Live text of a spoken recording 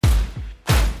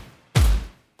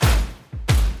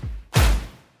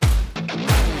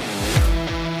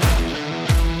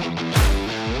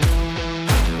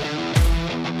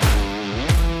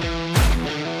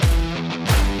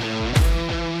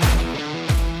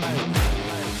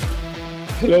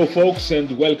Hello, folks,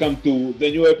 and welcome to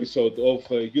the new episode of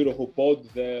Eurohoop Pod,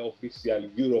 the official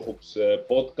Eurohoops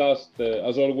podcast.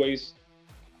 As always,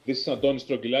 this is Antonis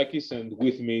Strogilakis, and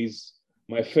with me is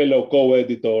my fellow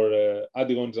co-editor,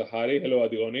 Adigoni Zahari. Hello,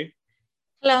 Adigoni.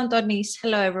 Hello, Antonis.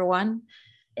 Hello, everyone.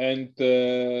 And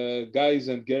guys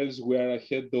and girls, we are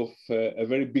ahead of a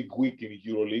very big week in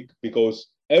EuroLeague because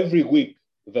every week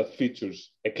that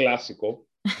features a Clásico,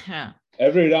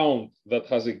 every round that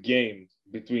has a game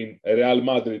between Real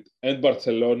Madrid and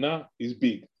Barcelona is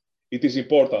big. It is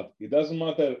important. It doesn't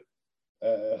matter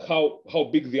how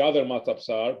big the other matchups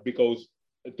are, because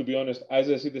to be honest,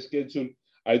 as I see the schedule,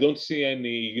 I don't see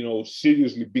any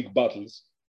seriously big battles,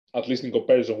 at least in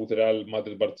comparison with Real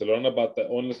Madrid Barcelona. But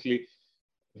honestly,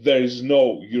 there is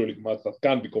no EuroLeague match that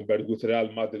can be compared with Real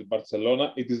Madrid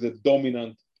Barcelona. It is the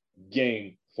dominant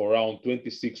game for round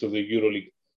 26 of the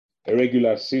EuroLeague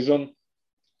regular season.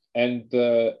 And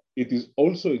it is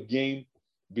also a game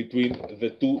between the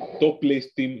two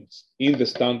top-placed teams in the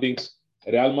standings.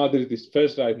 Real Madrid is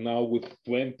first right now with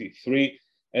 23,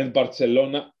 and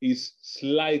Barcelona is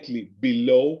slightly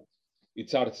below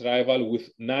its arch rival with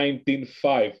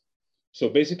 19-5. So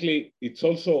basically, it's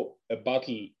also a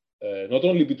battle not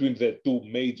only between the two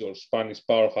major Spanish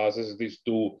powerhouses, these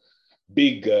two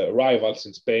big rivals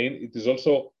in Spain. It is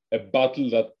also a battle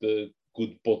that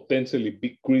could potentially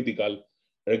be critical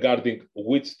regarding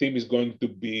which team is going to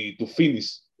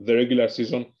finish the regular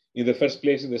season in the first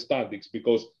place in the standings.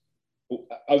 Because,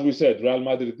 as we said, Real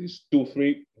Madrid is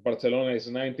 2-3, Barcelona is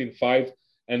 19-5,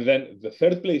 and then the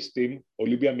third place team,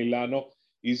 Olimpia Milano,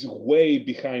 is way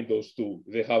behind those two.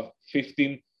 They have a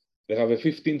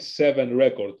 15-7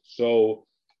 record, so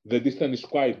the distance is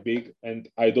quite big, and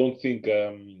I don't think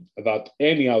that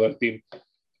any other team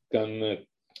can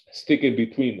stick in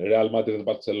between Real Madrid and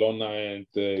Barcelona and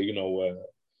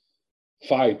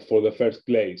fight for the first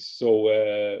place. So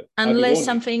unless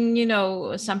something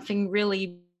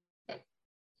really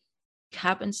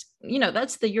happens,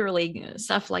 that's the EuroLeague,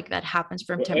 stuff like that happens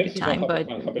from time to time. But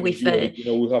with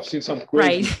we have seen some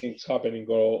crazy things happening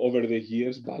over the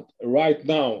years. But right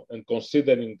now, and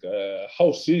considering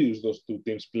how serious those two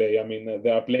teams play, I mean, they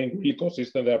are playing really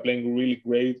consistent. They are playing really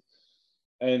great.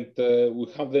 And we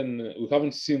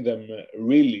haven't seen them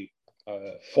really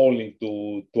falling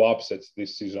to upsets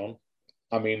this season.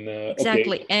 I mean,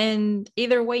 exactly. Okay. And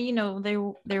either way,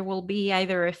 there will be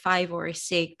either a 5 or a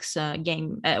 6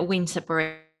 game win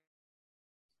separation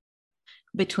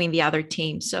between the other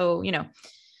teams. So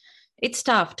it's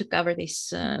tough to cover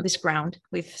this ground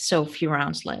with so few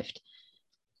rounds left.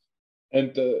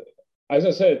 And as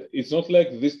I said, it's not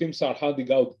like these teams are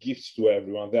handing out gifts to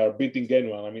everyone. They are beating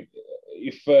anyone. I mean,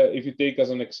 if you take as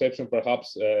an exception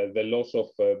perhaps the loss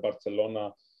of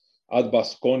Barcelona at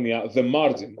Baskonia, the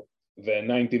margin, the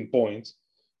 19 points,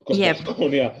 because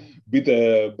Baskonia beat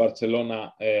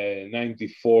Barcelona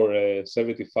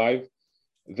 94-75,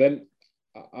 then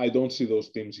I don't see those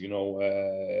teams,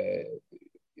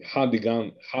 handing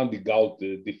out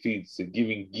defeats,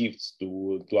 giving gifts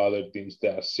to other teams. They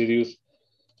are serious.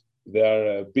 They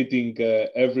are beating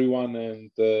everyone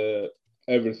and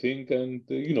everything, and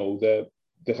they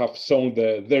have shown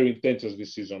their intentions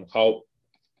this season. How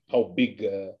big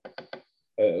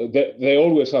they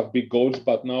always have big goals,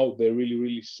 but now they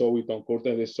really show it on court,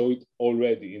 and they show it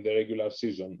already in the regular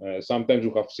season. Sometimes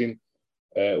we have seen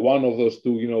one of those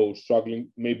two,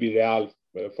 struggling. Maybe Real,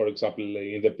 for example,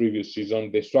 in the previous season,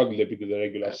 they struggled a bit in the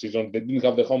regular season. They didn't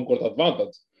have the home court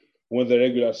advantage when the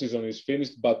regular season is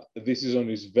finished, but this season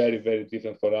is very, very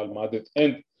different for Real Madrid,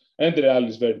 and Real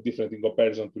is very different in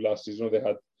comparison to last season. They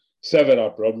had several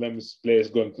problems, players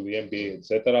going to the NBA,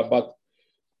 etc. But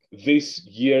this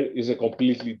year is a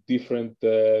completely different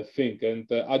thing. And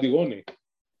Adigoni,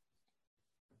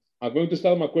 I'm going to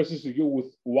start my questions to you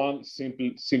with one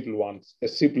simple one, a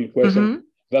simple question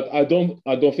that I don't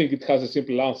think it has a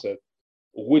simple answer.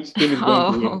 Which team is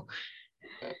going to win?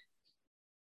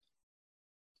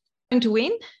 Going to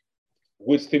win?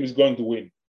 Which team is going to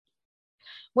win?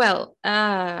 Well,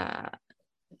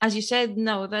 as you said,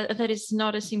 no, that is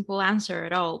not a simple answer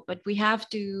at all. But we have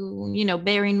to,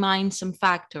 bear in mind some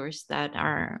factors that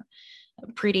are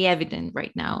pretty evident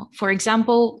right now. For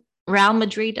example, Real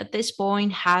Madrid at this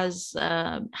point has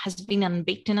been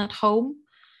unbeaten at home.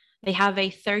 They have a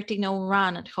 30-0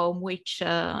 run at home, which,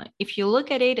 if you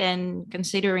look at it and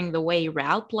considering the way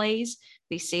Real plays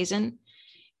this season,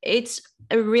 it's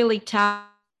a really tough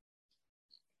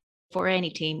for any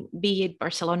team, be it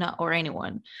Barcelona or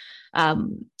anyone.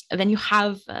 Then you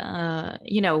have,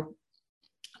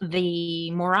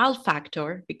 the morale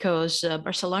factor, because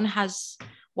Barcelona has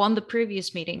won the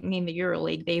previous meeting in the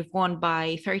EuroLeague. They've won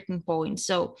by 13 points.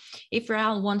 So if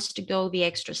Real wants to go the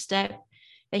extra step,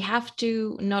 they have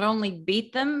to not only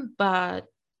beat them, but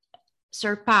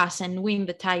surpass and win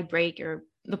the tiebreaker,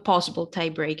 the possible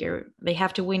tiebreaker. They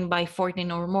have to win by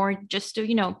 14 or more just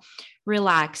to,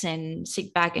 relax and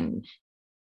sit back and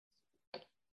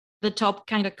the top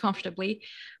kind of comfortably.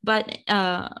 But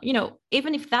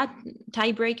even if that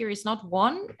tiebreaker is not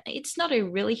won, it's not a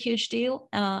really huge deal.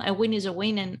 A win is a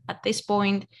win, and at this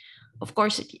point, of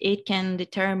course, it can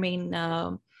determine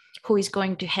who is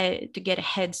going to get a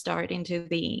head start into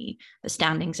the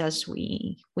standings as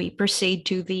we proceed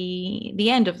to the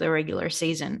end of the regular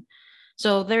season.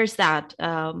 So there's that.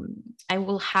 I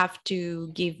will have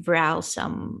to give Real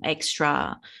some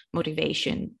extra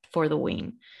motivation for the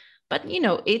win. But,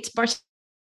 it's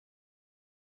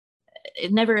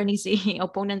never an easy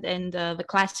opponent, and the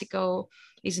Clásico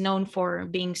is known for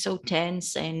being so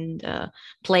tense, and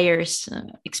players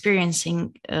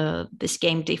experiencing this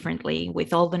game differently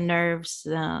with all the nerves,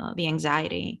 the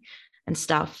anxiety and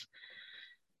stuff.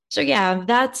 So yeah,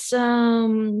 that's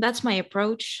my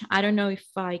approach. I don't know if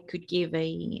I could give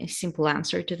a simple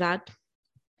answer to that.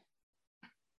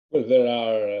 Well,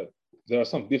 there are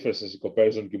some differences in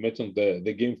comparison. You mentioned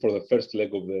the game for the first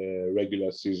leg of the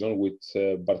regular season, which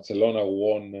Barcelona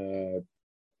won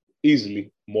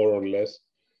easily, more or less.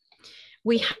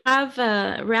 We have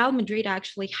Real Madrid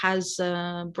actually has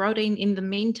brought in the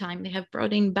meantime, they have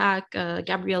brought in back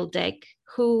Gabriel Deck,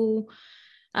 who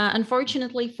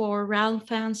unfortunately for Real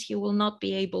fans, he will not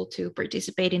be able to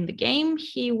participate in the game.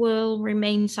 He will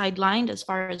remain sidelined as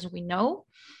far as we know.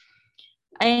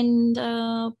 And,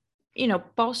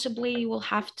 possibly will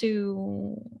have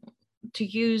to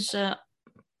use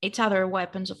its other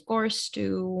weapons, of course,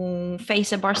 to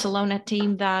face a Barcelona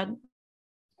team that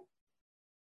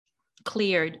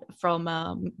cleared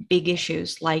from big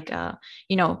issues like,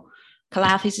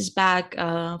 Kalathis is back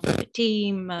for the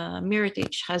team.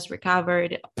 Mirotic has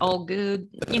recovered, all good.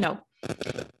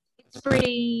 It's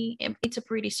a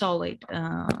pretty solid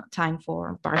time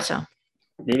for Barca.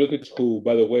 Mirotic, who,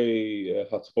 by the way,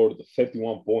 had scored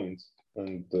 31 points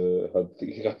and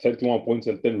he had 31 points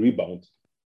and 10 rebounds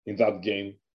in that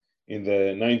game in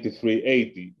the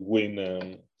 93-80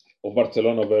 win of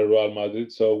Barcelona over Real Madrid.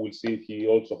 So we'll see if he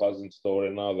also has in store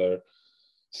another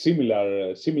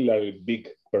similarly big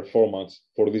performance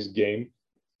for this game.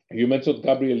 You mentioned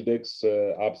Gabriel Deck's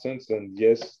absence, and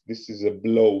yes, this is a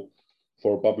blow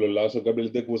for Pablo Laso. Gabriel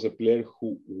Deck was a player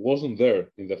who wasn't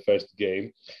there in the first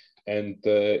game. And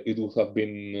it would have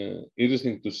been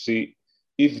interesting to see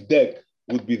if Deck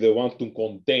would be the one to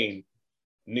contain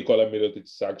Nikola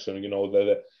Mirotic's action,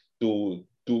 to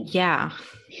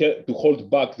hold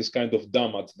back this kind of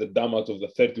damage, the damage of the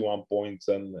 31 points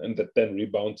and the 10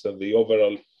 rebounds and the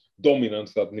overall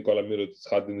dominance that Nikola Mirotic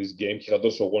had in this game. He had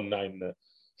also won 9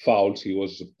 fouls. He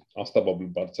was unstoppable.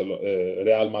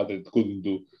 Real Madrid couldn't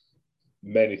do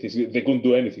many things. They couldn't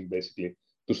do anything, basically,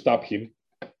 to stop him.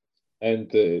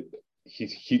 And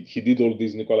he did all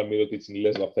this, Nikola Mirotic, in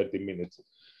less than 30 minutes.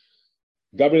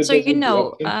 Gabriel so Deck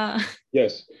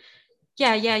yes.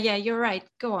 Yeah, you're right.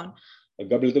 Go on.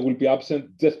 Gabriel Deck will be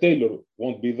absent. Jeff Taylor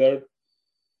won't be there.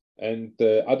 And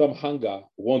Adam Hanga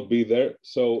won't be there.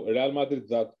 So Real Madrid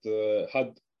that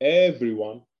had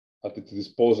everyone at its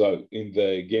disposal in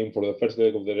the game for the first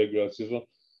leg of the regular season,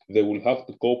 they will have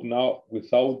to cope now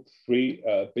without three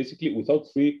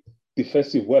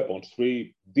defensive weapons,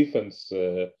 3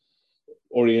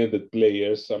 defense-oriented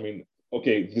players. I mean,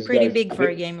 okay, these pretty guys, big for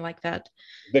a game like that.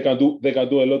 They can do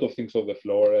a lot of things on the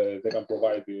floor. They can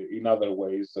provide in other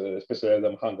ways, especially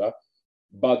Adam Hanga.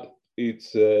 But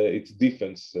it's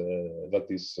defense that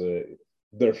is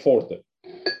their forte,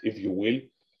 if you will.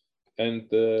 And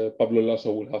Pablo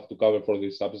Laso will have to cover for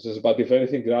these absences. But if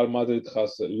anything, Real Madrid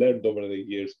has learned over the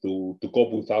years to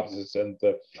cope with absences, and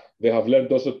they have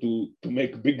learned also to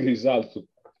make big results, to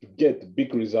get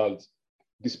big results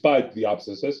despite the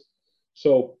absences.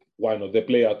 So why not? They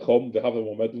play at home. They have the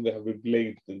momentum. They have been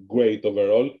playing great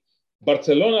overall.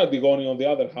 Barcelona, on the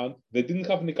other hand, they didn't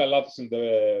have Nikolathis in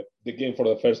the game for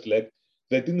the first leg.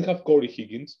 They didn't have Corey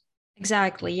Higgins.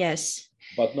 Exactly, yes.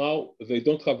 But now they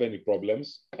don't have any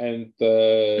problems. And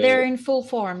they're in full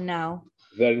form now.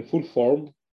 They're in full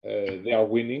form. They are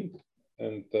winning.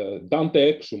 And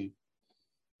Dante Exum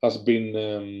has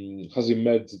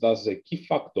emerged as a key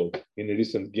factor in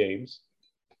recent games.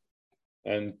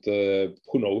 And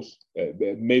who knows,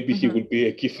 maybe he will be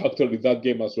a key factor in that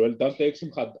game as well. Dante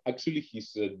Exum had actually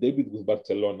his debut with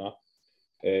Barcelona,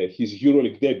 his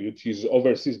EuroLeague debut, his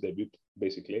overseas debut,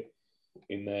 basically,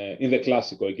 in the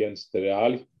Clásico against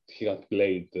Real. He had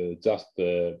played just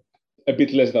a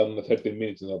bit less than 13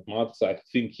 minutes in that match. I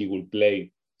think he will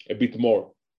play a bit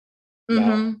more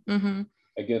now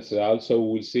against Real. So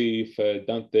we'll see if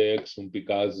Dante Exum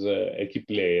becomes a key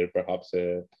player, perhaps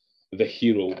the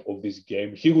hero of this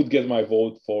game. He would get my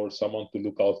vote for someone to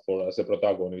look out for as a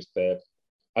protagonist.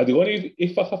 Adigoni,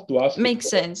 if I have to ask, makes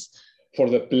sense for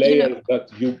the player that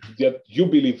you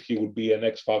believe he would be an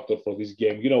X factor for this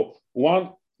game.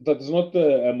 One that is not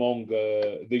among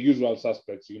the usual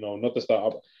suspects. Not a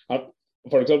star.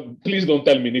 For example, please don't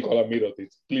tell me Nikola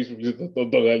Mirotic. Please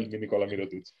don't tell me Nikola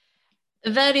Mirotic.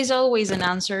 That is always an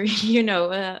answer.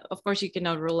 Of course, you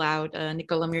cannot rule out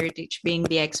Nikola Mirotic being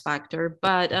the X factor,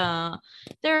 but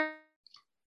there are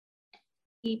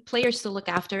players to look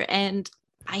after, and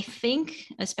I think,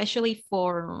 especially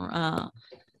for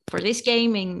this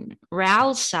game in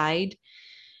Real's side,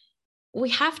 we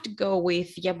have to go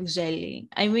with Yabusele.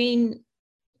 I mean,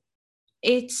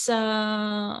 it's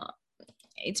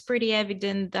pretty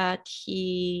evident that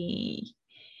he's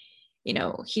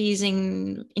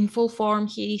in full form.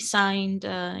 He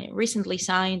recently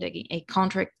signed a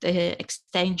contract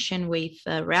extension with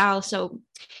Real, so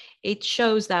it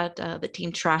shows that the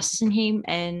team trusts in him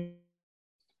and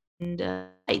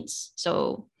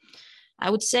so I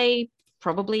would say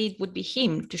probably it would be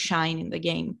him to shine in the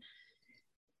game.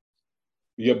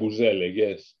 Yabusele,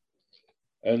 yes.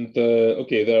 And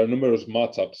okay, there are numerous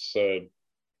matchups to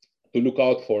look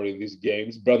out for in these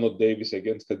games. Brandon Davis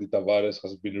against Teddy Tavares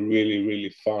has been really,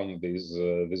 really fun these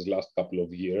last couple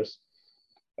of years.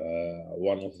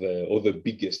 One of the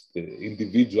biggest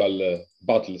individual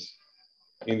battles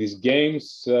in these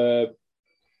games.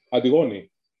 Adigoni,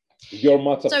 your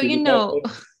matchup. So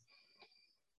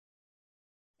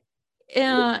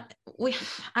we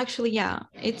actually,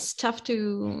 it's tough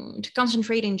to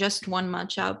concentrate in just one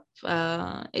matchup.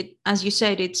 As you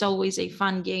said, it's always a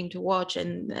fun game to watch,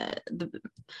 and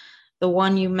the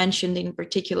one you mentioned in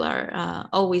particular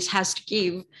always has to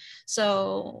give.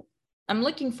 So I'm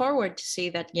looking forward to see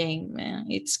that game.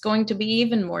 It's going to be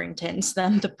even more intense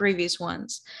than the previous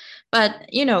ones.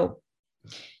 But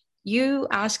you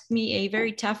asked me a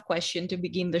very tough question to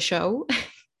begin the show.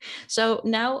 So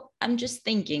now I'm just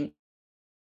thinking.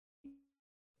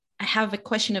 I have a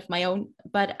question of my own,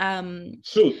 but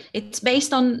it's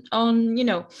based on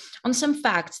some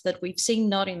facts that we've seen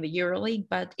not in the EuroLeague,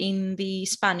 but in the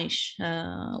Spanish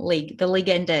league, the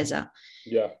Liga Endesa.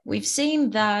 Yeah, we've seen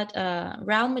that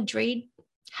Real Madrid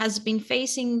has been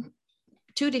facing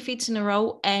 2 defeats in a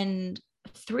row and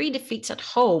 3 defeats at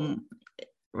home.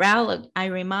 Real, I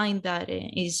remind that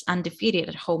is undefeated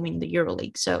at home in the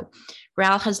EuroLeague. So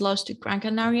Real has lost to Gran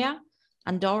Canaria,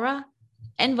 Andorra,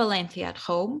 and Valencia at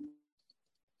home.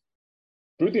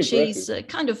 Pretty impressive. She's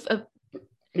kind of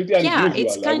pretty unusual. Yeah,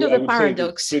 it's kind of a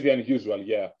paradox. Pretty unusual,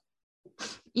 yeah.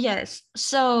 Yes.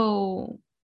 So,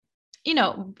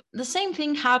 the same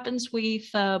thing happens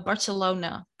with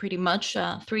Barcelona, pretty much.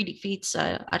 3 defeats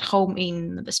at home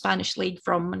in the Spanish league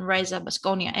from Manresa,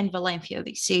 Baskonia, and Valencia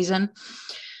this season.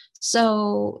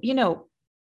 So,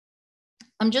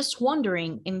 I'm just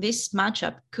wondering, in this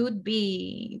matchup, could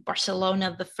be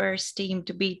Barcelona the first team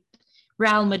to beat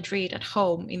Real Madrid at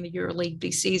home in the EuroLeague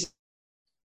this season?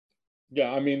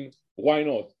 Yeah, I mean, why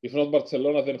not? If not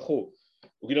Barcelona, then who?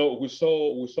 We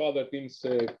saw other teams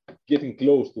getting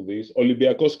close to this.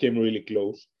 Olympiacos came really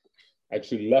close,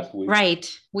 actually, last week. Right,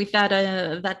 with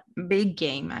that big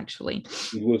game, actually.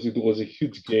 It was a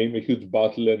huge game, a huge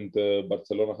battle, and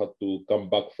Barcelona had to come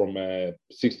back from a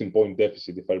 16-point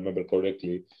deficit, if I remember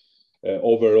correctly,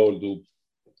 overall to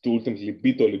ultimately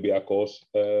beat Olympiacos.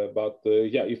 But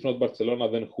if not Barcelona,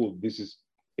 then who? This is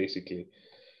basically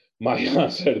my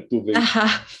answer to this.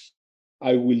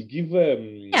 I will give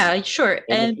sure.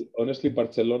 Honestly,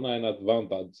 Barcelona an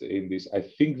advantage in this. I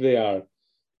think they are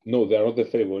not the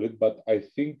favorite, but I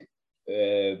think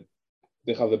they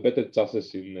have the better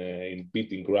chances in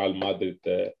beating Real Madrid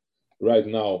right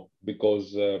now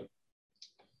because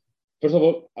first of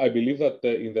all, I believe that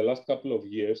in the last couple of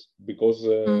years, because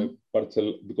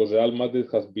Real Madrid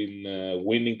has been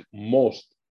winning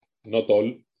most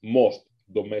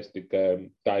domestic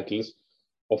titles.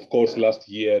 Of course, last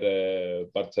year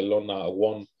Barcelona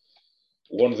won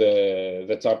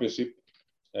the championship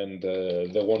and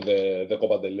they won the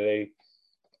Copa del Rey.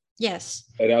 Yes.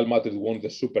 Real Madrid won the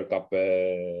Super Cup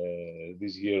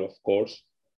this year, of course.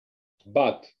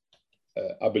 But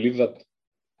I believe that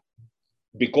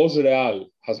because Real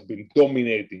has been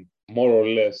dominating more or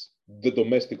less the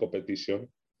domestic competition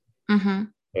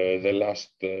the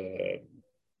last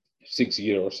 6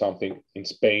 years or something in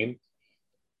Spain,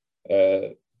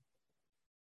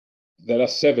 the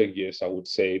last 7 years, I would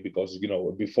say, because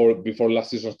before last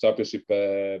season's championship,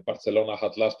 Barcelona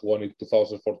had last won in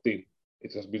 2014.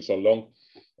 It has been so long.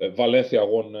 Valencia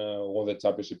won the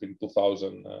championship in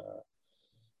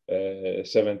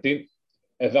 2017,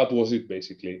 and that was it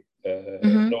basically.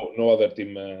 No other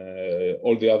team.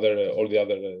 All the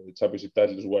other championship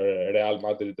titles were Real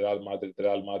Madrid, Real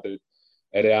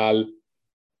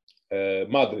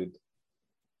Madrid.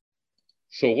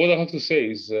 So what I have to say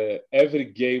is every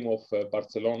game of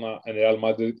Barcelona and Real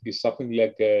Madrid is something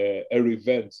like a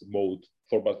revenge mode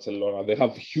for Barcelona. They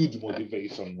have huge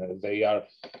motivation. They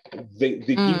give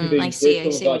me the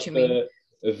impression that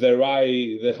their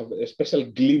eye, they have a special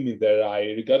gleam in their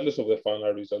eye, regardless of the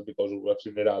final result, because we've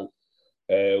seen Real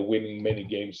winning many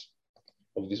games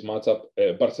of this matchup.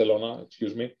 Barcelona,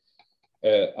 excuse me.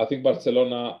 I think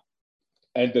Barcelona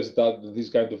enters these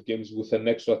kind of games with an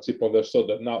extra chip on their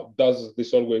shoulder. Now, does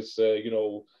this always,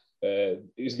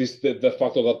 is this the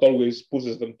factor that always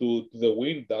pushes them to the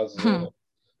win? Does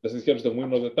it help them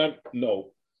win all the time?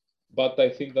 No. But I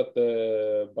think that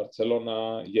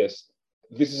Barcelona, yes,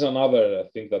 this is another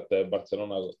thing that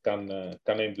Barcelona can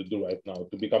aim to do right now,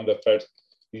 to become the first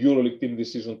EuroLeague team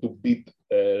this season to beat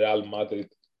Real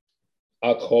Madrid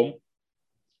at home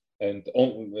and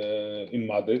in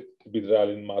Madrid, to beat Real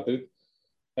in Madrid.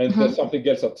 And there's something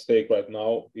else at stake right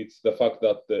now. It's the fact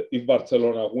that if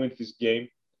Barcelona wins this game,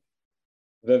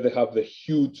 then they have the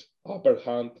huge upper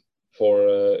hand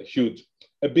a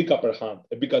big upper hand,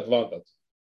 a big advantage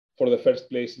for the first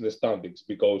place in the standings,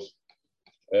 because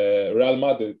Real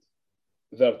Madrid,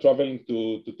 they're traveling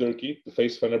to Turkey to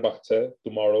face Fenerbahce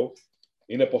tomorrow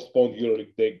in a postponed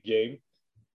EuroLeague game.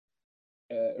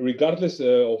 Regardless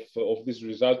of this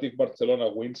result, if Barcelona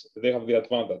wins, they have the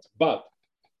advantage. But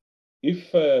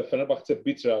if Fenerbahce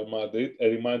beats Real Madrid, a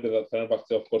reminder that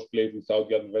Fenerbahce, of course, played without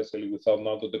Jan Vesely, without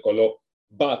Nando De Colo,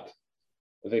 but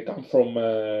they come from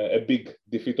a big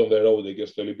defeat on the road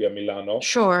against Olimpia Milano.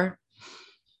 Sure.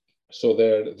 So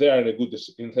they are in a good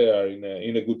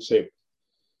shape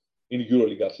in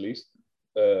EuroLeague at least.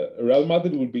 Real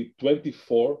Madrid will be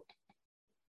 24,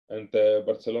 and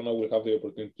Barcelona will have the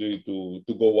opportunity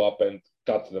to go up and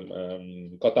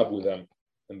cut up with them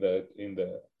in the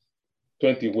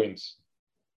 20 wins.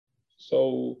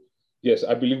 So yes,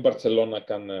 I believe Barcelona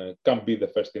can be the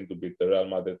first team to beat the Real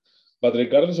Madrid. But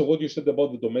regardless of what you said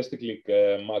about the domestic league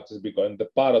matches, and the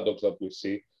paradox that we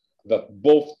see, that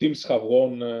both teams have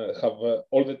won,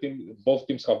 both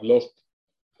teams have lost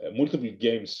multiple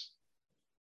games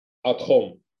at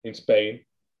home in Spain.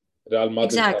 Real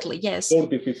Madrid has 4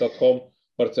 defeats at home.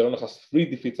 Barcelona has 3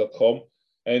 defeats at home,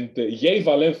 and yay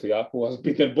Valencia, who has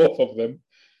beaten both of them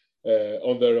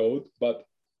on the road. But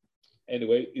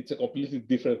anyway, it's a completely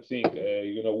different thing.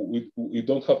 We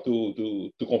don't have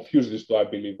to confuse these two. I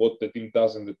believe what the team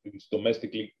does in its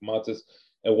domestic league matches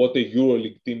and what the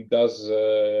EuroLeague team does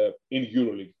in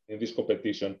EuroLeague in this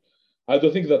competition. I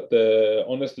don't think that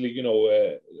honestly,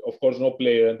 of course, no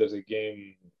player enters a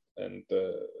game, and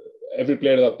every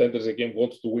player that enters a game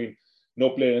wants to win. No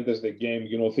player enters the game,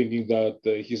 thinking that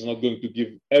he's not going to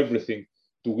give everything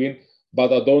to win.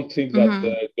 But I don't think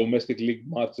that domestic league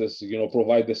matches,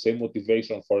 provide the same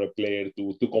motivation for a player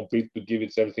to compete, to give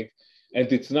it everything.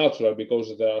 And it's natural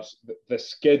because the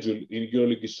schedule in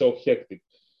EuroLeague is so hectic.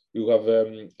 You have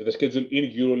the schedule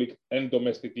in EuroLeague and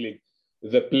domestic league.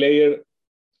 The player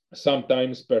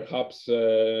sometimes perhaps,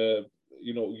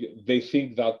 they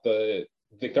think that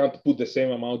they can't put the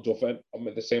same amount of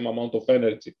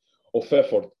energy, of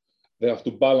effort. They have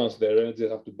to balance their energy, they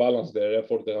have to balance their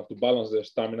effort, they have to balance their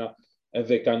stamina, and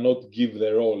they cannot give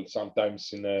their all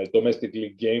sometimes in a domestic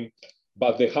league game.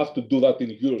 But they have to do that in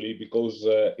EuroLeague because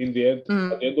in the end,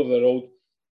 at the end of the road,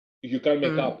 you can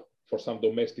make up for some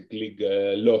domestic league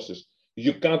losses.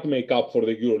 You can't make up for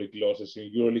the EuroLeague losses in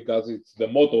EuroLeague, as it's the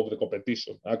motto of the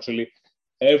competition. Actually,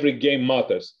 every game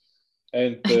matters.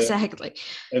 And exactly.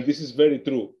 And this is very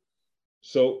true.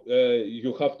 So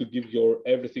you have to give your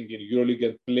everything in EuroLeague,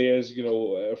 and players,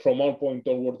 from one point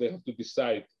onward, they have to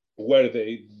decide where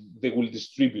they will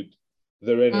distribute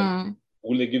their energy.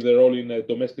 Will they give their all in a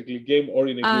domestic league game or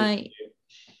in a EuroLeague game?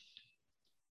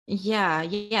 Yeah,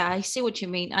 I see what you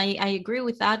mean. I agree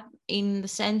with that in the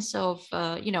sense of,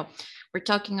 we're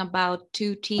talking about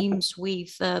 2 teams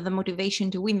with the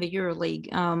motivation to win the EuroLeague.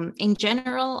 In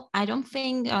general, I don't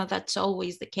think that's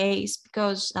always the case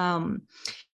because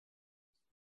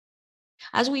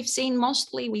as we've seen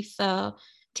mostly with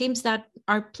teams that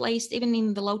are placed even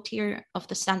in the low tier of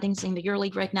the standings in the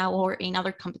EuroLeague right now or in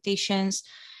other competitions,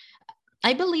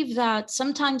 I believe that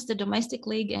sometimes the domestic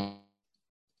league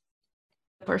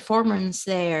performance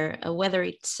there, whether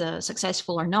it's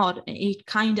successful or not, it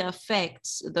kind of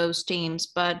affects those teams.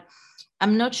 But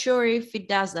I'm not sure if it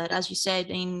does that, as you said,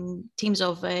 in teams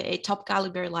of a top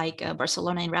caliber like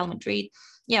Barcelona and Real Madrid.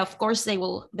 Yeah, of course they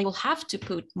will have to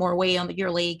put more weight on the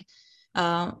EuroLeague.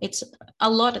 It's a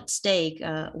lot at stake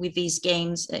with these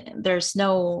games. There's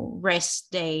no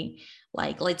rest day.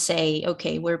 Like, let's say,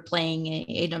 okay, we're playing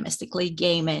a domestic league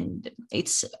game, and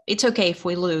it's okay if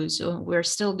we lose. We're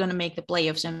still going to make the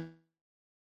playoffs, and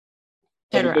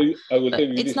etc.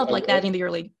 It's not like that in the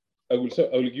EuroLeague. I will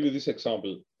give you this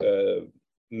example.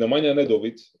 Nemanja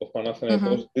Nedovic of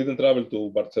Panathinaikos didn't travel to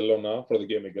Barcelona for the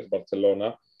game against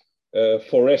Barcelona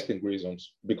for resting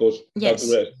reasons, because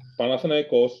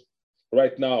Panathinaikos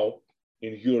right now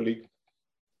in EuroLeague,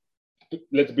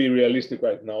 let's be realistic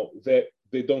right now,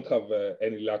 they don't have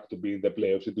any luck to be in the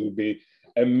playoffs. It will be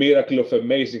a miracle of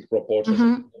amazing proportions.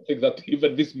 I think that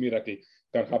even this miracle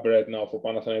can happen right now for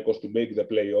Panathinaikos to make the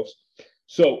playoffs.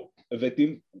 So the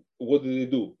team, what did they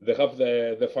do? They have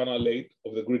the final 8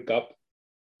 of the Greek Cup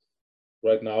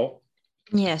right now.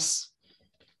 Yes.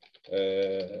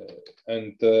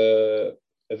 And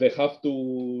they have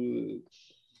to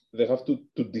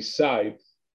decide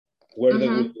where they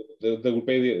will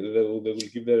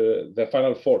give the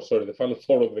final 4. Sorry, the final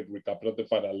 4 of the Greek Cup, not the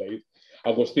final 8. I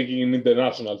was thinking in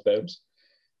international terms.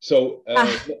 So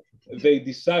they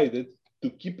decided to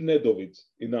keep Nedovic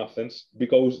in Athens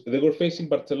because they were facing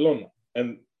Barcelona,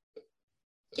 and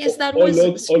yes, that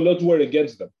all odds were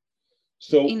against them.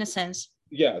 So in a sense,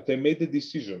 yeah, they made the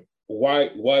decision. Why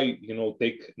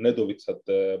take Nedovic at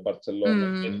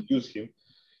Barcelona and use him,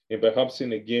 and perhaps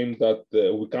in a game that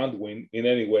we can't win in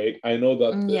any way. I know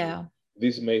that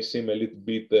this may seem a little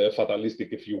bit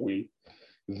fatalistic, if you will.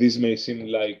 This may seem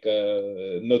like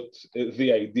not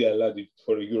the ideal attitude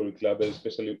for a EuroLeague club,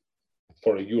 especially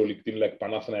for a EuroLeague team like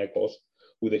Panathinaikos,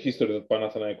 with the history that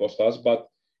Panathinaikos has, but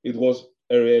it was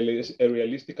a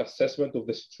realistic assessment of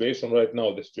the situation right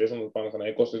now. The situation that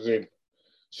Panathinaikos is in.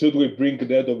 Should we bring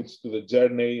Nedovic to the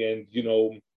journey and,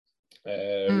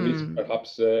 risk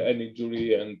perhaps an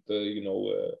injury and,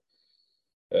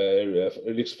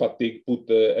 risk fatigue, put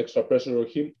extra pressure on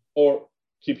him, or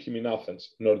keep him in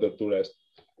Athens in order to rest?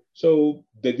 So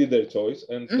they did their choice.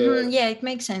 And it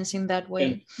makes sense in that way.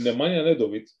 And Nemanja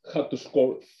Nedovic had to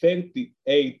score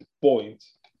 38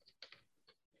 points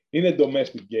in a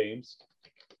domestic game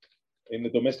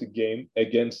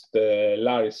against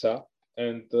Larissa.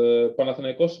 And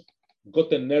Panathinaikos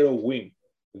got a narrow win.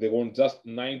 They won just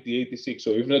 90-86.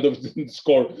 So if Nedovic didn't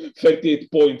score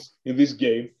 38 points in this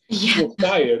game, he was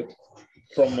tired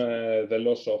from the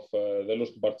loss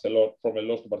to Barcelona,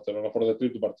 for the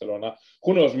trip to Barcelona.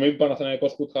 Who knows? Maybe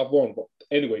Panathinaikos could have won. But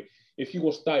anyway, if he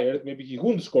was tired, maybe he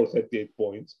wouldn't score 38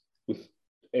 points with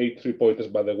 8 3-pointers,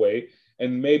 by the way,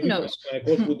 and maybe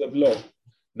Panathinaikos would have lost.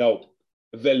 Now,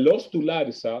 the loss to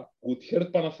Larissa would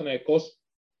hurt Panathinaikos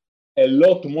a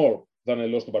lot more than a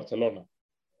loss to Barcelona,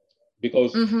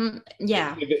 because in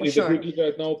the Greek League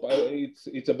right now,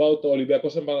 it's about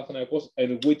Olympiacos and Panathinaikos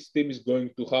and which team is going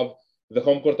to have the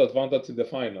home court advantage in the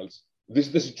finals. This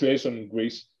is the situation in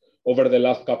Greece over the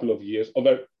last couple of years,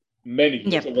 over many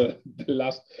years, over the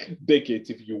last decades,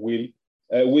 if you will,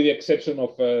 with the exception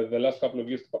of the last couple of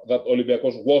years that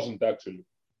Olympiacos wasn't actually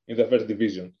in the first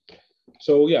division.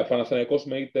 So yeah, Panathinaikos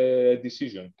made a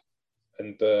decision,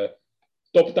 and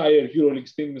top-tier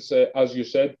EuroLeague teams, as you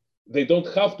said, they don't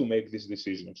have to make these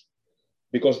decisions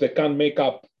because they can make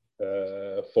up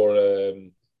for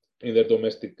in the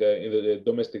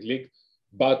domestic league.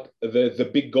 But the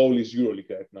big goal is EuroLeague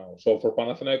right now. So for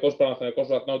Panathinaikos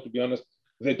right now, to be honest,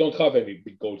 they don't have any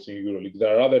big goals in EuroLeague.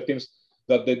 There are other teams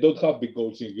that they don't have big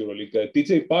goals in EuroLeague.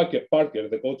 TJ Parker,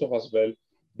 the coach of ASVEL,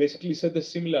 basically said a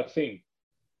similar thing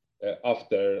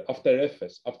after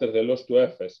Efes, after the loss to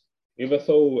Efes. Even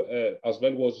though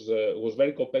ASVEL was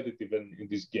very competitive in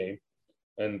this game,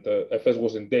 and Efes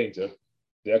was in danger,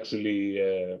 they actually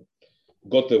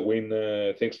got the win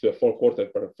thanks to a 4-quarter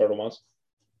performance.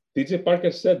 TJ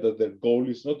Parker said that their goal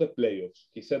is not the playoffs.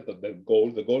 He said that the goal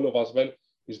of ASVEL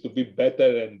is to be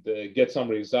better and get some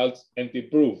results and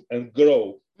improve and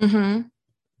grow.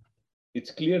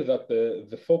 It's clear that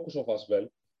the focus of ASVEL,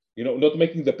 not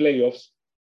making the playoffs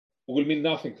will mean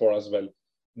nothing for ASVEL.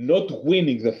 Not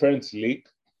winning the French league,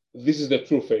 this is the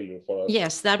true failure for us.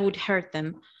 Yes, that would hurt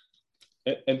them.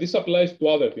 And this applies to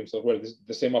other teams as well.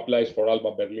 The same applies for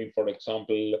Alba Berlin, for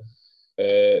example.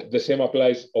 The same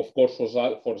applies, of course, for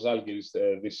Zalgiris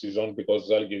this season, because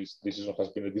Zalgiris this season has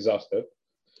been a disaster.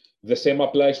 The same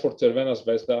applies for Cervena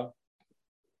Zvezda.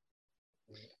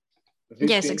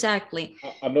 Yes, exactly.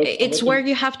 It's where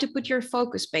you have to put your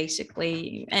focus,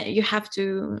 basically. You have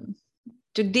to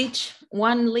ditch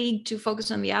one league to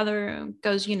focus on the other,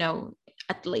 because,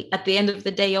 at the end of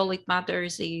the day, all it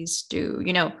matters is to,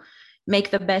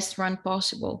 make the best run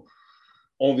possible.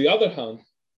 On the other hand,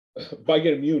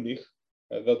 Bayern Munich,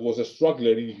 that was a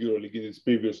struggler in EuroLeague in its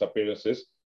previous appearances,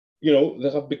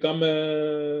 they have become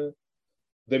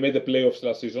they made the playoffs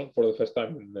last season for the first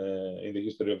time in the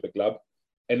history of the club.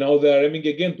 And now they are aiming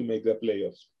again to make the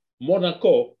playoffs.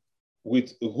 Monaco,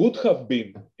 which would have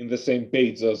been in the same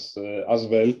page as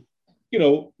well,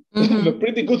 have a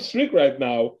pretty good streak right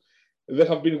now. They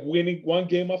have been winning one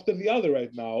game after the other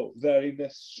right now. They're in a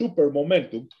super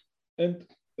momentum, and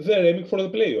they're aiming for the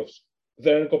playoffs.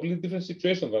 They're in a completely different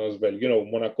situation than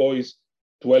Asvel. Monaco is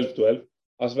 12-12.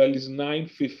 Asvel is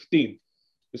 9-15.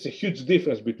 It's a huge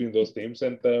difference between those teams.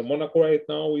 And Monaco right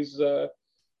now is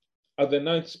at the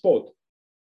 9th spot.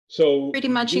 So pretty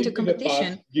much into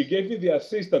competition. You gave me the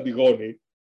assist, Antigone,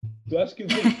 to ask you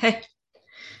this.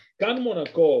 Can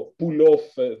Monaco pull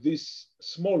off this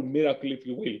small miracle, if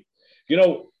you will?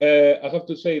 I have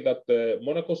to say that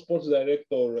Monaco sports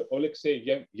director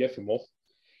Alexei Yefimov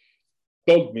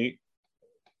told me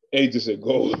ages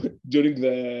ago, during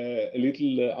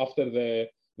after the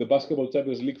Basketball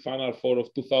Champions League Final Four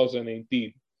of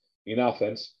 2018 in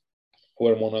Athens,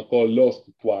 where Monaco lost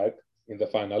to Twark in the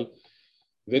final.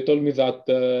 They told me that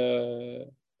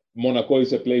Monaco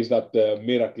is a place that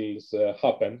miracles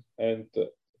happen. And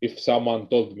if someone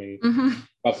told me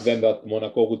back then that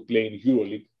Monaco would play in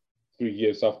EuroLeague 3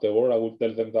 years afterward, I would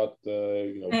tell them that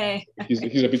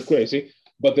he's a bit crazy.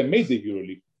 But they made the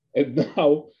EuroLeague, and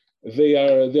now they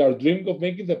are dreaming of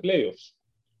making the playoffs.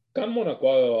 Can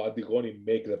Monaco, Antigone,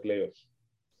 make the playoffs?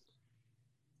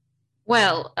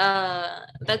 Well,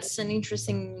 that's an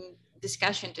interesting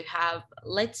discussion to have.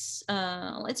 Let's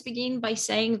begin by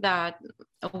saying that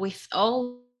with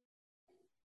all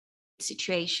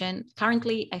situation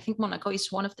currently, I think Monaco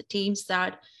is one of the teams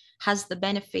that has the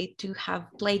benefit to have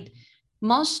played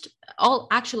all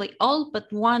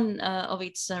but one of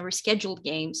its rescheduled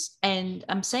games. And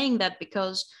I'm saying that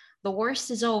because the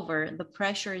worst is over, the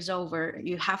pressure is over.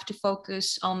 You have to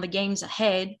focus on the games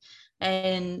ahead,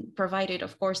 and provided,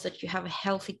 of course, that you have a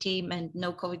healthy team and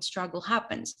no COVID struggle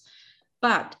happens.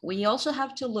 But we also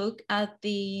have to look at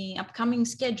the upcoming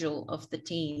schedule of the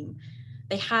team.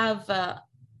 They have,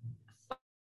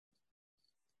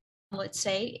 let's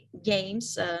say,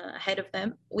 games ahead of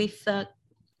them with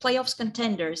playoffs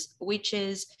contenders, which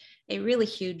is a really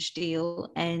huge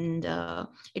deal, and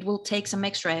it will take some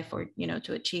extra effort,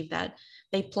 to achieve that.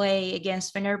 They play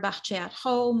against Fenerbahce at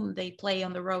home. They play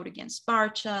on the road against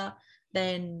Barça.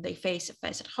 Then they face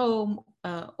Efes at home,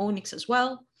 Onyx as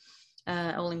well,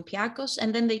 Olympiacos,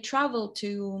 and then they travel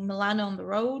to Milano on the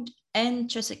road and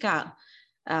CSKA.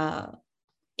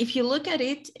 If you look at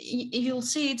it, you'll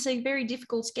see it's a very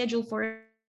difficult schedule for.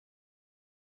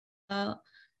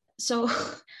 So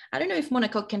I don't know if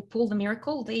Monaco can pull the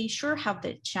miracle. They sure have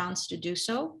the chance to do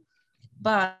so,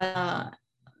 but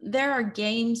there are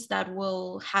games that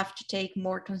will have to take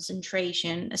more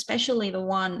concentration, especially the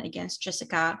one against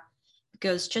CSKA,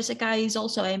 because CSKA is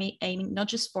also aiming not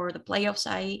just for the playoffs.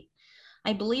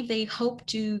 I believe they hope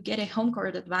to get a home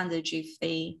court advantage if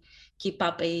they keep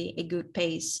up a good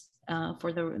pace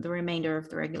for the remainder of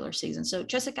the regular season. So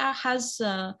CSKA has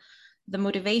the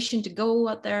motivation to go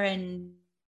out there and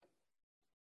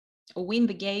win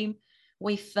the game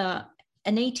with an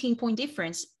 18-point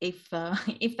difference. If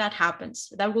that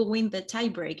happens, that will win the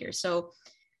tiebreaker. So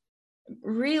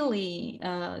really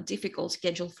difficult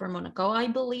schedule for Monaco. I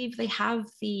believe they have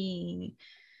the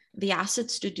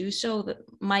assets to do so. That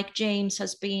Mike James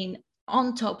has been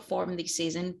on top form this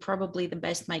season, probably the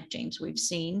best Mike James we've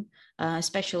seen,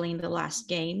 especially in the last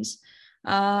games.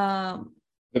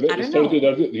 You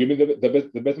mean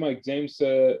the best Mike James,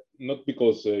 not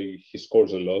because he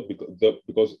scores a lot,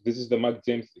 because this is the Mike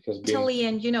James has been.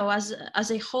 And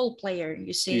as a whole player,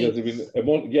 you see. He has been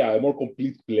a more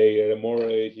complete player.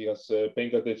 He has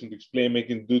paying attention to his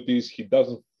playmaking duties. He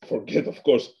doesn't forget, of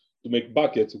course, to make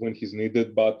buckets when he's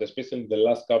needed, but especially in the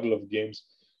last couple of games,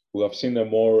 we have seen a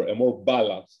more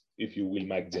balanced, if you will,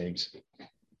 Mike James.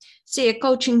 See, a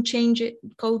coaching change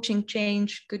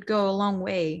could go a long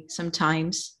way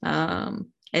sometimes. And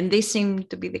this seemed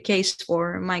to be the case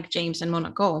for Mike James and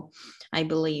Monaco, I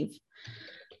believe.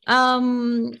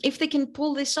 If they can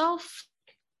pull this off,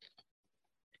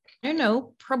 I don't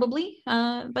know, probably,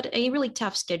 but a really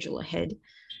tough schedule ahead.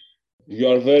 You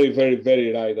are very, very,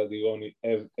 very right that you only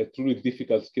have a truly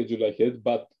difficult schedule ahead,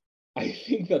 but I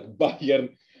think that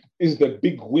Bayern is the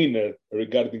big winner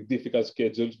regarding difficult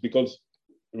schedules, because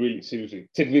really, seriously,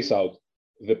 check this out.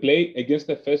 They play against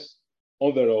FS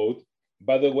on the road.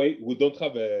 By the way, we don't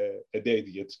have a date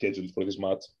yet scheduled for this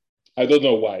match. I don't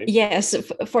know why. Yes,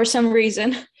 for some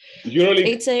reason. EuroLeague.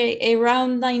 It's a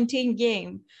round 19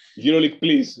 game. EuroLeague,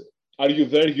 please. Are you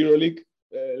there, EuroLeague?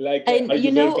 And are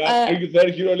you there,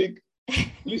 EuroLeague?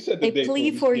 Please set the a date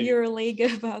plea for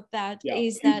EuroLeague about that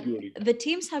is that EuroLeague. The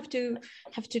teams have to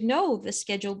know the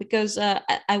schedule, because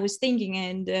I was thinking,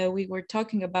 and we were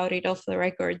talking about it off the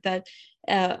record, that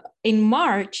in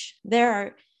March there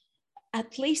are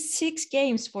at least 6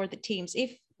 games for the teams.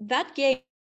 If that game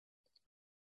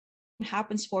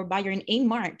happens for Bayern in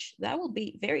March, that will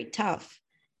be very tough.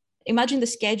 Imagine the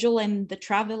schedule and the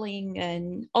traveling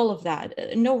and all of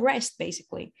that. No rest,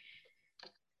 basically.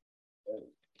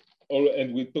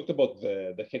 And we talked about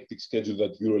the hectic schedule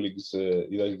that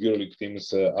EuroLeague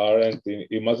teams are, and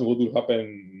imagine what will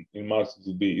happen in March.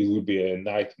 It will be a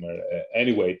nightmare.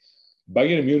 Anyway,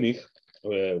 Bayern Munich.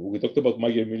 We talked about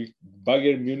Bayern Munich.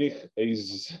 Bayern Munich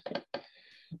is.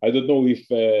 I don't know if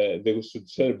they should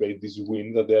celebrate this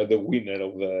win, that they are the winner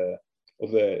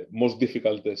of the most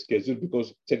difficult schedule,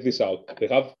 because check this out. They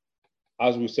have,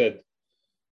 as we said,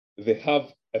 they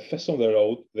have FS on the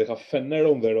road, they have Fener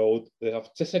on the road, they have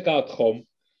CSKA at home,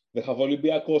 they have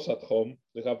Olympiacos at home,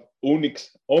 they have Unix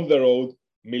on the road,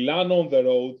 Milan on the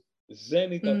road,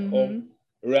 Zenit at home,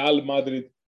 Real Madrid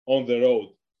on the road.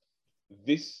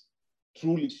 This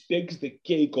truly takes the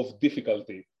cake of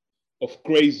difficulty, of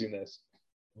craziness.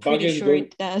 Pretty sure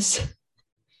it does.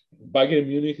 Bayern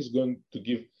Munich is going to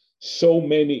give so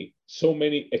many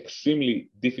extremely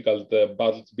difficult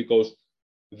battles, because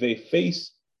they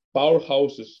face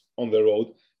powerhouses on the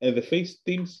road, and they face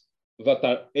teams that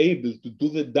are able to do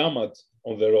the damage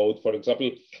on the road. For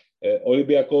example,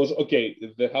 Olympiacos, okay,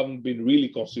 they haven't been really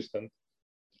consistent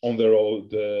on the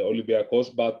road,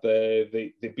 Olympiacos, but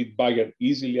they beat Bayern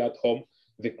easily at home.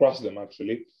 They crushed them,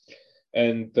 actually.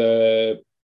 And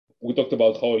we talked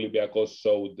about how Olympiacos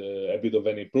showed a bit of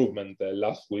an improvement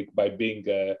last week by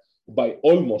by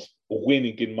almost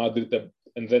winning in Madrid,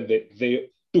 and then they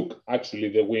took actually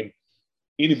the win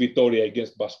in Vitoria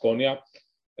against Baskonia.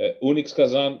 Unix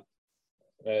Kazan,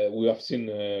 we have seen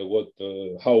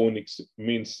how Unix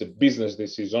means business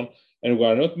this season, and we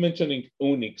are not mentioning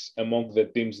Unix among the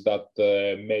teams that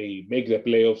may make the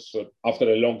playoffs after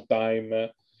a long time,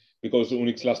 because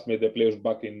Unix last made the playoffs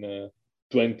back in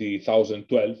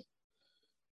 2012.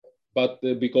 But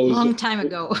because long time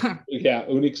ago, yeah,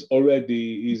 Unix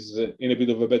already is in a bit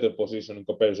of a better position in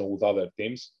comparison with other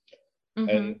teams.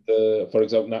 And for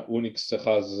example, now Unix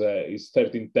is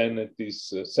 13-10 and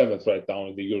is 7th right now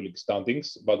in the EuroLeague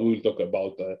standings. But we will talk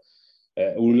about,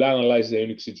 we'll analyze the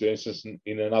Unix situations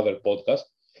in another podcast.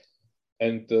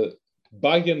 And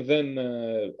Bayern then,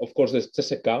 of course, there's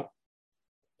CSKA.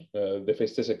 They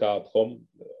face CSKA at home.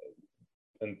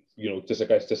 And,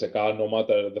 CSKA is CSKA, no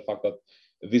matter the fact that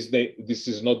this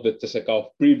is not the CSKA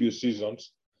of previous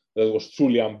seasons that was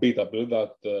truly unbeatable,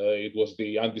 that it was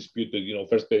the undisputed,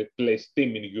 first place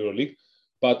team in EuroLeague.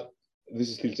 But this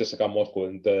is still CSKA Moscow,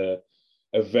 and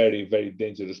a very, very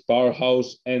dangerous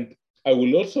powerhouse. And I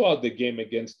will also add the game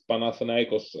against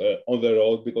Panathinaikos on the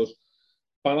road, because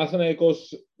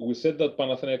Panathinaikos, we said that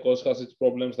Panathinaikos has its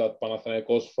problems, that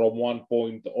Panathinaikos from one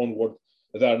point onward,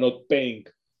 they are not paying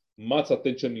much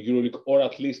attention in EuroLeague, or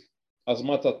at least as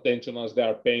much attention as they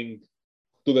are paying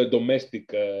to the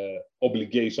domestic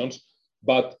obligations,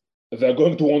 but they're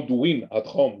going to want to win at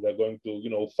home. They're going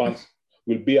to, fans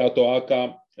will be at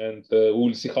Oaka, and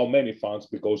we'll see how many fans,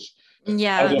 because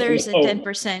there's a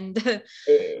 10%.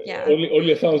 Yeah,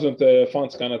 only 1,000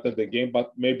 fans can attend the game,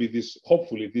 but maybe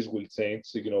hopefully this will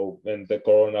change, and the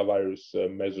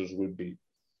coronavirus measures will be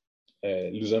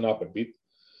loosen up a bit.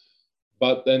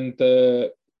 But then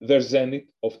there's Zenit,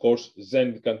 of course.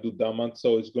 Zenit can do damage,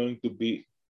 so it's going to be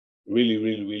really,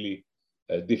 really, really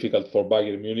difficult for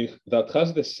Bayern Munich, that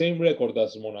has the same record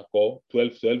as Monaco,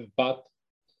 12-12, but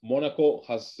Monaco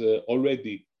has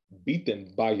already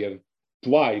beaten Bayern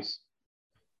twice,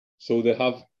 so they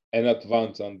have an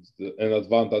advantage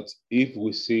if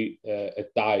we see a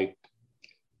tie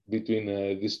between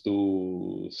these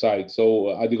two sides. So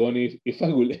Adigoni, if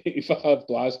I have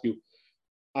to ask you,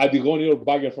 Adigoni or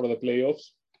Bayern for the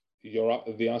playoffs,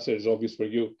 the answer is obvious for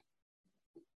you.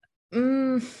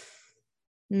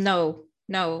 No,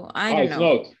 I don't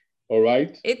know. It's not. All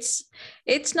right.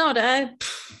 It's not.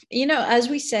 As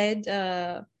we said,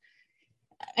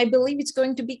 I believe it's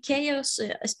going to be chaos,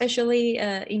 especially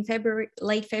in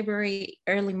late February,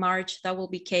 early March. That will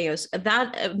be chaos.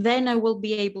 Then I will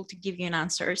be able to give you an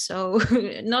answer. So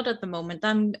not at the moment.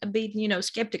 I'm a bit,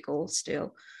 skeptical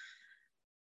still.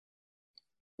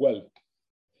 Well,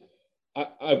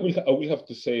 I will have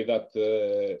to say that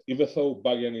even though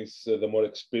Bayern is the more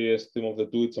experienced team of the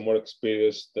two, it's a more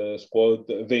experienced squad.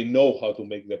 They know how to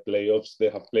make the playoffs. They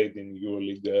have played in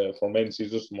EuroLeague for many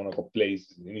seasons. Monaco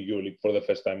plays in EuroLeague for the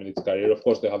first time in its career. Of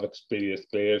course, they have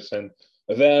experienced players, and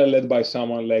they are led by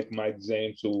someone like Mike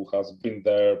James, who has been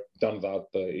there, done that,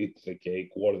 eat the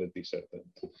cake, wore the t-shirt, and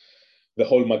the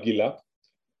whole Magilla.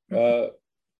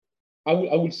 I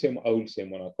will say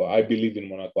Monaco. I believe in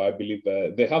Monaco. I believe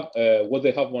they have what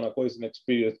they have. Monaco is an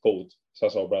experienced coach,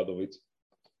 Sasa Obradovic,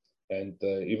 and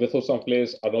even though some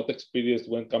players are not experienced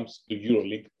when it comes to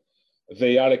EuroLeague,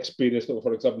 they are experienced.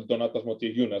 For example, Donatas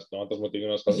Motiejunas. Donatas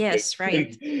Motiejunas has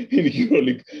played in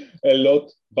EuroLeague a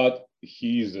lot, but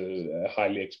he is a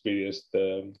highly experienced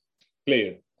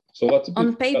player. So that's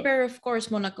on paper, of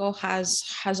course, Monaco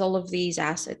has all of these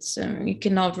assets. You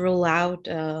cannot rule out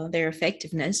their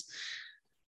effectiveness.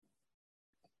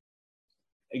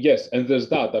 Yes, and there's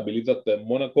that. I believe that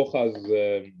Monaco has,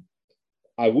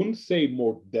 I wouldn't say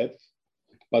more depth,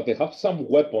 but they have some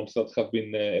weapons that have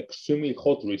been extremely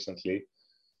hot recently,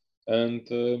 and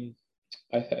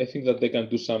I think that they can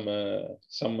do some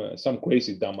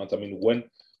crazy damage. I mean, when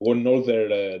all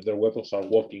their weapons are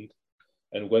working,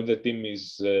 and when the team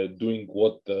is doing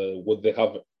what they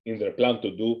have in their plan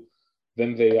to do,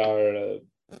 then they are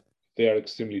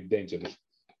extremely dangerous.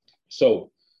 So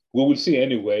we will see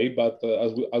anyway. But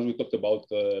as we talked about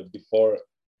before,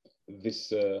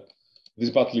 this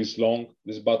battle is long.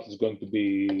 This battle is going to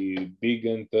be big,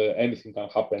 and anything can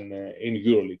happen in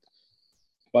EuroLeague.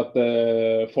 But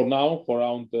for now, for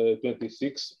round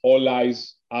 26, all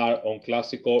eyes are on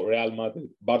Clásico Real Madrid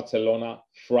Barcelona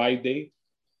Friday.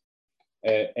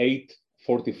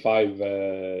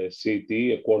 8:45 CET,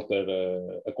 a quarter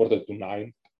to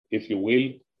 9, if you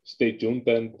will. Stay tuned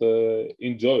and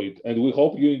enjoy it. And we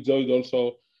hope you enjoyed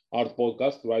also our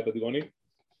podcast, right, Antigone?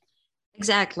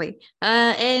 Exactly.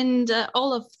 And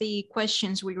all of the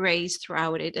questions we raised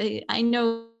throughout it, I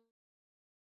know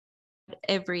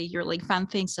every EuroLeague fan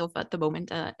thinks of at the moment,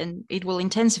 and it will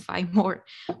intensify more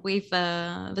with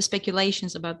the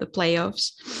speculations about the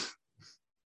playoffs.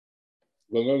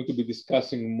 We're going to be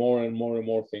discussing more and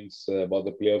more things about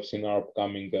the playoffs in our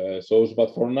upcoming shows.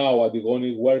 But for now,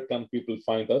 Antigone, where can people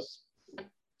find us?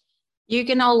 You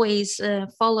can always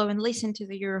follow and listen to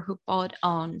the Eurohoop Pod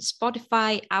on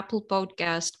Spotify, Apple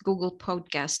Podcast, Google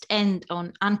Podcast, and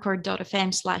on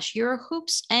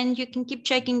anchor.fm/Eurohoops. And you can keep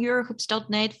checking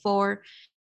Eurohoops.net for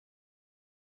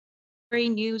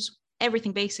news,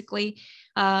 everything basically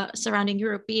surrounding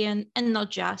European and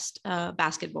not just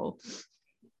basketball.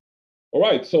 All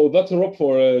right, so that's a wrap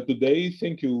for today.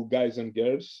 Thank you, guys and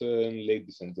girls, and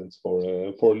ladies and gents,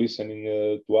 for listening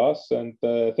to us. And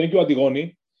thank you,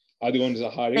 Antigone. Antigone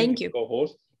Zahari,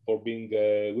 co-host, for being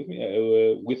with me,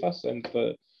 with us. And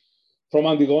from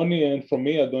Antigone and from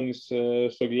me, Adonis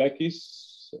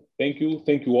Sogilakis, thank you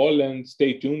all, and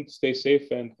stay tuned, stay safe,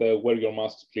 and wear your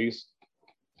masks, please.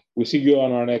 We'll see you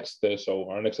on our next show,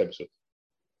 our next episode.